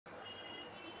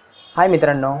हाय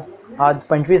मित्रांनो, आज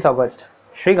 25 ऑगस्ट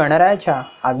श्री गणरायाच्या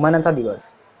आगमनाचा दिवस.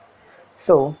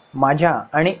 माझ्या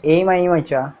आणि एम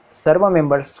आमीच्या सर्व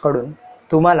मेंबर्सकडून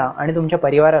तुम्हाला आणि तुमच्या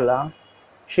परिवाराला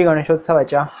श्री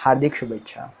गणेशोत्सवाच्या हार्दिक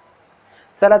शुभेच्छा.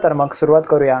 चला तर मग सुरुवात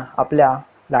करूया आपल्या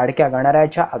लाडक्या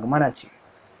गणरायाच्या आगमनाची,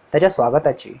 त्याच्या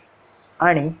स्वागताची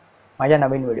आणि माझ्या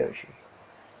नवीन व्हिडिओची.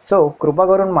 कृपा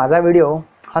करून माझा व्हिडिओ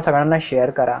हा सगळ्यांना शेअर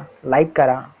करा, लाईक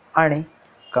करा आणि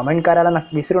कमेंट करायला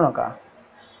विसरू नका.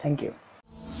 Thank you.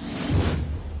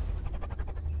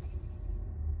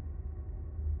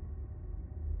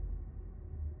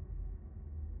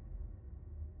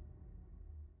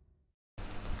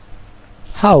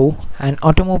 How an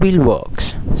automobile works.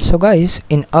 So guys,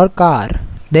 in our car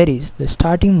there is the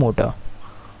starting motor.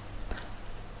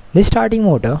 This starting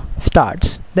motor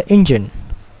starts the engine,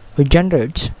 which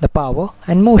generates the power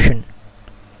and motion.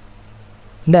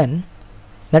 Then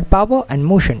that power and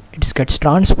motion gets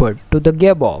transferred to the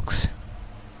gearbox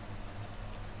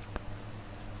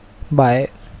by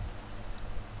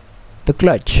the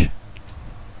clutch.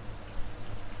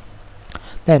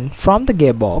 Then from the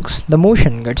gearbox the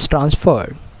motion gets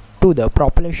transferred to the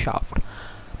propeller shaft.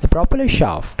 The propeller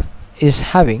shaft is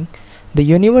having the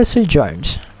universal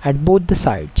joints at both the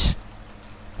sides.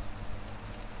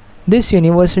 This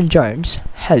universal joints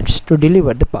helps to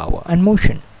deliver the power and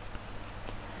motion.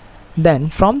 Then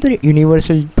from the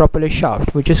universal propeller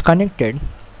shaft, which is connected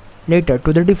later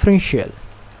to the differential.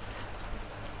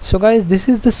 So guys, this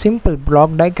is the simple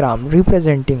block diagram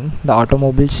representing the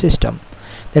automobile system.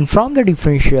 Then from the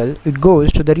differential it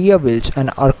goes to the rear wheels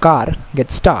and our car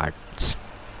gets started.